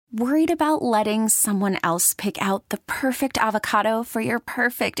Worried about letting someone else pick out the perfect avocado for your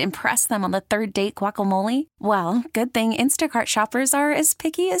perfect impress them on the third date guacamole? Well, good thing Instacart shoppers are as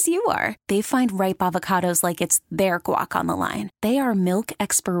picky as you are. They find ripe avocados like it's their guac on the line. They are milk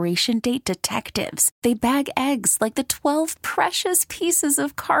expiration date detectives. They bag eggs like the 12 precious pieces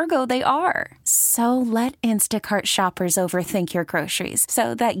of cargo they are. So let Instacart shoppers overthink your groceries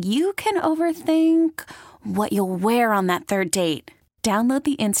so that you can overthink what you'll wear on that third date. Download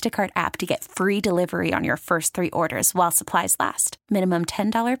the Instacart app to get free delivery on your first 3 orders while supplies last. Minimum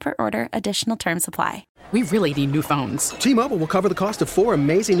 $10 per order. Additional terms apply. We really need new phones. T-Mobile will cover the cost of 4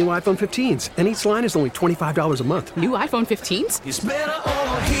 amazing new iPhone 15s, and each line is only $25 a month. New iPhone 15s? It's better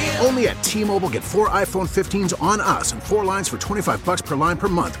over here. Only at T-Mobile, get 4 iPhone 15s on us and 4 lines for $25 per line per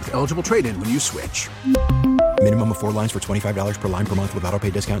month with eligible trade-in when you switch. Minimum of 4 lines for $25 per line per month with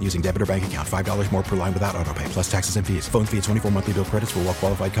autopay discount using debit or bank account. $5 more per line without autopay, plus taxes and fees. Phone fee at 24 monthly bill credits for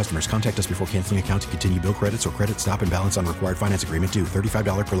well-qualified customers. Contact us before canceling account to continue bill credits or credit stop and balance on required finance agreement due.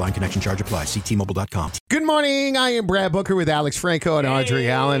 $35 per line connection charge applies. See T-Mobile.com. Good morning. I am Brad Booker with Alex Franco and Audrey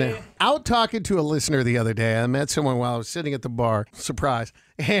Allen. Out talking to a listener the other day. I met someone while I was sitting at the bar. Surprise.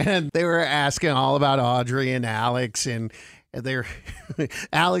 And they were asking all about Audrey and Alex, and they're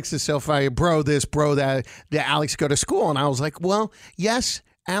Alex is so funny, bro this, bro that. Did Alex go to school? And I was like, well, yes,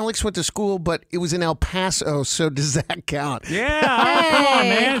 Alex went to school, but it was in El Paso, so does that count? Yeah, come on,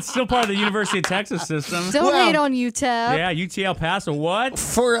 man. It's still part of the University of Texas system. Don't hate on UTEP. Yeah, UT El Paso, what?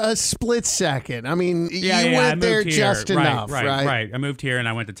 For a split second. I mean, Yeah, you went there here. just enough, right? Right. I moved here and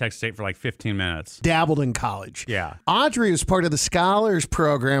I went to Texas State for like 15 minutes. Dabbled in college. Yeah. Audrey was part of the Scholars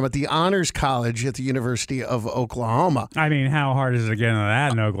Program at the Honors College at the University of Oklahoma. I mean, how hard is it to get into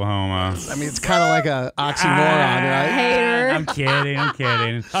that in Oklahoma? I mean, it's kind of like a oxymoron, right? Hater. I'm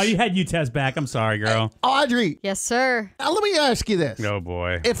kidding. Oh, you had UTES back. I'm sorry, girl. Audrey. Yes, sir. Now, let me ask you this. Oh,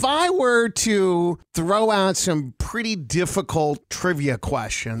 boy. If I were to throw out some pretty difficult trivia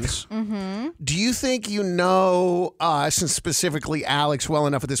questions, do you think you know us, and specifically Alex, well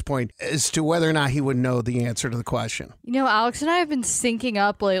enough at this point as to whether or not he would know the answer to the question? You know, Alex and I have been syncing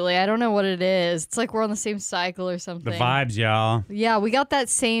up lately. I don't know what it is. It's like we're on the same cycle or something. The vibes, y'all. Yeah, we got that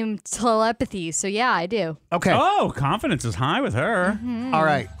same telepathy. So, yeah, I do. Okay. Oh, confidence is high with her. All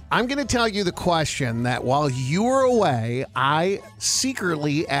right. I'm going to tell you the question that while you were away, I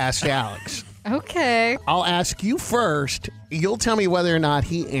secretly asked Alex. Okay. I'll ask you first. You'll tell me whether or not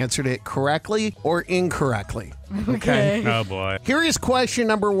he answered it correctly or incorrectly. Okay. Oh, boy. Here is question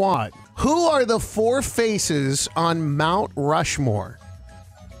number 1. Who are the 4 faces on Mount Rushmore?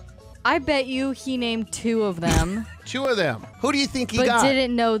 I bet you he named 2 of them. 2 of them. Who do you think he but got?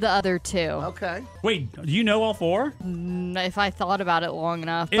 didn't know the other 2. Okay. Wait, do you know all 4? If I thought about it long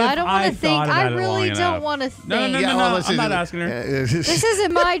enough. But If I don't want I to think. thought I about it really long don't enough. want to think. No. I'm not asking her. This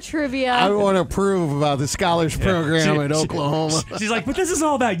isn't my trivia. I want to prove about the Scholars Program at Oklahoma. She's like, but this is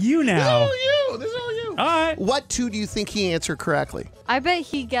all about you now. This is all you. This is all you. All right. What 2 do you think he answered correctly? I bet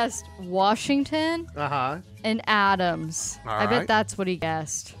he guessed Washington and Adams. All I right. bet that's what he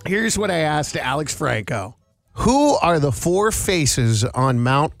guessed. Here's what I asked Alex Franco. Who are the 4 faces on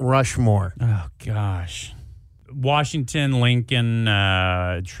Mount Rushmore? Oh, gosh. Washington, Lincoln,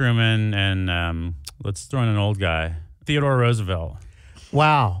 Truman, and let's throw in an old guy. Theodore Roosevelt.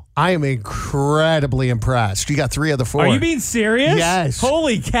 Wow. I am incredibly impressed. You got 3 of the 4. Are you being serious? Yes.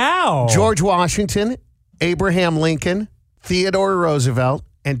 Holy cow. George Washington, Abraham Lincoln, Theodore Roosevelt,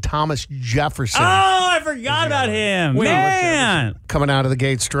 and Thomas Jefferson. Oh, I forgot about him. Man. Coming out of the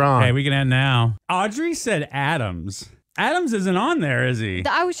gate strong. Okay, we can end now. Audrey said Adams. Adams isn't on there, is he?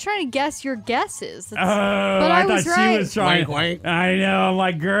 I was trying to guess your guesses. Oh, but I was thought right. she was trying. Wink. I know. I'm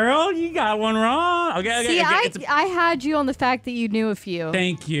like, girl, you got one wrong. Okay. See, okay. I had you on the fact that you knew a few.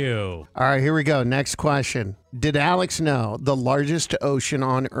 Thank you. All right, here we go. Next question. Did Alex know the largest ocean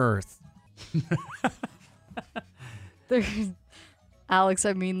on Earth? Alex,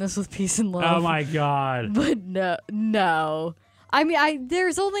 I mean this with peace and love. Oh, my God. But no. I mean,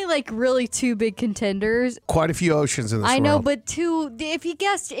 there's only like really 2 big contenders. Quite a few oceans in this world. I know, but 2, if he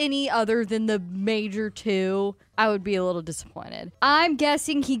guessed any other than the major 2, I would be a little disappointed. I'm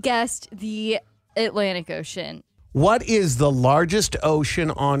guessing he guessed the Atlantic Ocean. What is the largest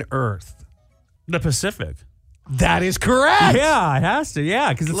ocean on Earth? The Pacific. That is correct. Yeah, it has to.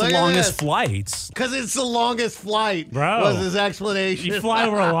 Yeah, because it's Look the at longest this. flights. Because it's the longest flight, Bro. was his explanation. You fly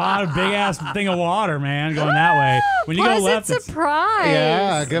over a lot of big-ass thing of water, man, going that way. When you go left, Pleasant surprise.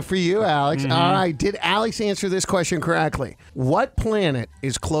 Yeah, good for you, Alex. All right, did Alex answer this question correctly? What planet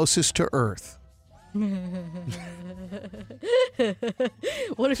is closest to Earth?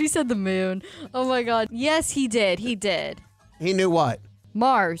 What if he said the moon? Oh, my God. Yes, he did. He knew what?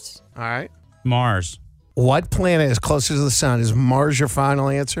 Mars. All right. Mars. What planet is closest to the sun? Is Mars your final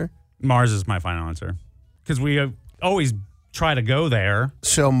answer? Mars is my final answer. Because we always try to go there.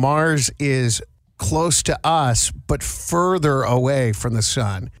 So Mars is close to us, but further away from the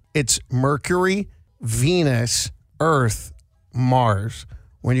sun. It's Mercury, Venus, Earth, Mars,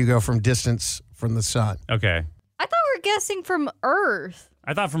 when you go from distance from the sun. Okay. I thought we were guessing from Earth.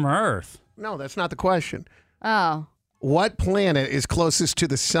 I thought from Earth. No, that's not the question. Oh. What planet is closest to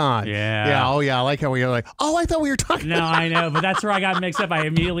the sun? Yeah. Yeah. Oh, yeah. I like how we were like, oh, I thought we were talking No, I know, but that's where I got mixed up. I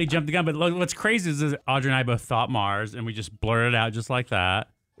immediately jumped the gun. But look, what's crazy is Audrey and I both thought Mars, and we just blurted it out just like that.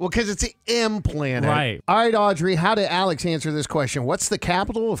 Well, because it's an M planet. Right. All right, Audrey, how did Alex answer this question? What's the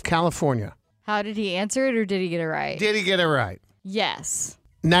capital of California? How did he answer it, or did he get it right? Did he get it right? Yes.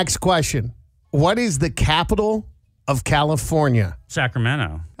 Next question. What is the capital of California?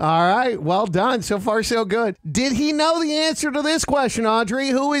 Sacramento. All right. Well done. So far, so good. Did he know the answer to this question, Audrey?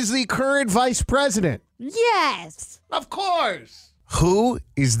 Who is the current vice president? Yes. Of course. Who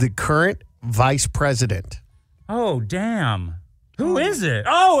is the current vice president? Oh, damn. Who is it?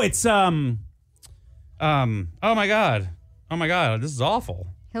 Oh, it's oh my God. Oh my God. This is awful.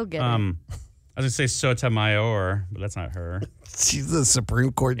 He'll get it. I was gonna say Sotomayor, but that's not her. She's the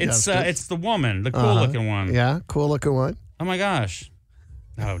Supreme Court justice. It's the woman, the cool looking one. Yeah, cool looking one. Oh my gosh.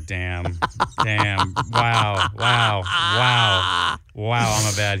 Oh damn. Damn. Wow. Wow. Wow. Wow,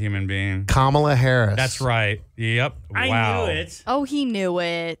 I'm a bad human being. Kamala Harris. That's right. Yep. I Wow. knew it. Oh, he knew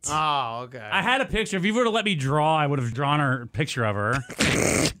it. Oh, okay. I had a picture. If you were to let me draw, I would have drawn her picture of her.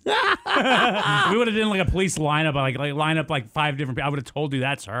 We would have done like a police lineup, like line up like 5 different people. I would have told you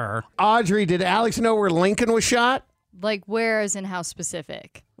that's her. Audrey, did Alex know where Lincoln was shot? Like where as in how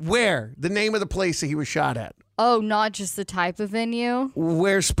specific? Where? The name of the place that he was shot at. Oh, not just the type of venue?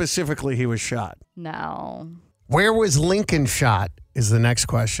 Where specifically he was shot? No. Where was Lincoln shot is the next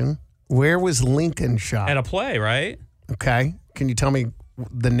question. Where was Lincoln shot? At a play, right? Okay. Can you tell me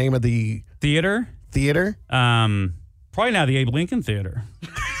the name of the Theater? Probably now the Abe Lincoln Theater.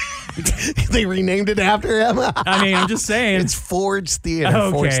 They renamed it after him? I mean, I'm just saying. It's Ford's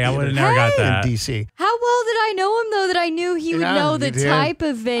Theater. Ford's Okay, I Theater would have never got in that. D.C. How well did I know him, though, that I knew he would Yeah, know you the did. type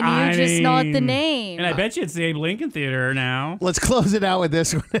of venue, just not the name? And I bet you it's the Abe Lincoln Theater now. Let's close it out with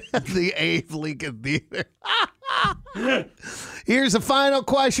this one. The Abe Lincoln Theater. Here's the final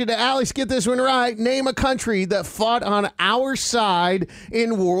question to Alex. Get this one right. Name a country that fought on our side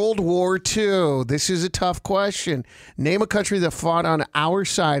in World War II. This is a tough question. Name a country that fought on our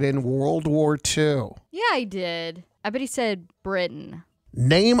side in World War II. Yeah, I did. I bet he said Britain.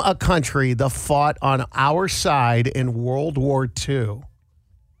 Name a country that fought on our side in World War II.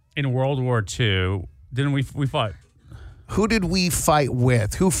 In World War II, didn't we fought? Who did we fight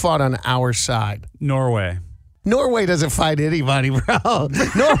with? Who fought on our side? Norway. Norway doesn't fight anybody, bro.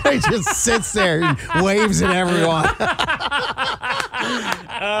 Norway just sits there and waves at everyone.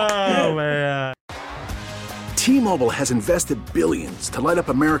 Oh, man. T-Mobile has invested billions to light up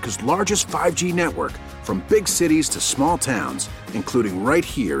America's largest 5G network, from big cities to small towns, including right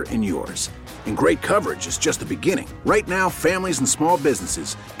here in yours. And great coverage is just the beginning. Right now, families and small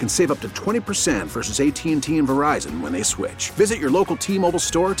businesses can save up to 20% versus AT&T and Verizon when they switch. Visit your local T-Mobile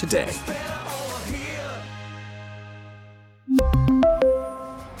store today.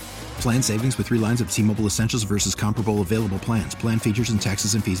 Plan savings with 3 lines of T-Mobile Essentials versus comparable available plans. Plan features and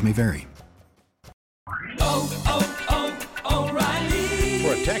taxes and fees may vary.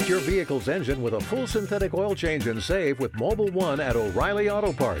 Protect your vehicle's engine with a full synthetic oil change and save with Mobile One at O'Reilly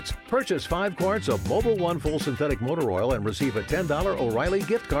Auto Parts. Purchase 5 quarts of Mobile One full synthetic motor oil and receive a $10 O'Reilly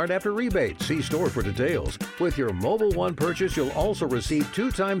gift card after rebate. See store for details. With your Mobile One purchase, you'll also receive 2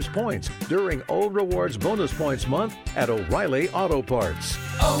 times points during O Rewards Bonus Points Month at O'Reilly Auto Parts.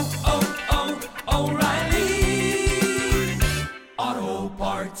 O'Reilly Auto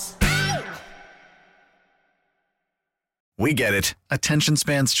Parts. We get it. Attention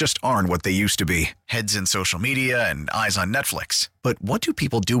spans just aren't what they used to be. Heads in social media and eyes on Netflix. But what do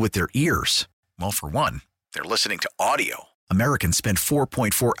people do with their ears? Well, for one, they're listening to audio. Americans spend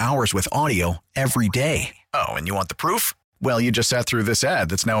 4.4 hours with audio every day. Oh, and you want the proof? Well, you just sat through this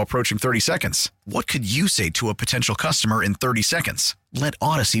ad that's now approaching 30 seconds. What could you say to a potential customer in 30 seconds? Let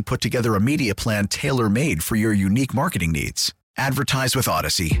Odyssey put together a media plan tailor-made for your unique marketing needs. Advertise with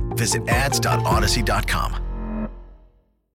Odyssey. Visit ads.odyssey.com.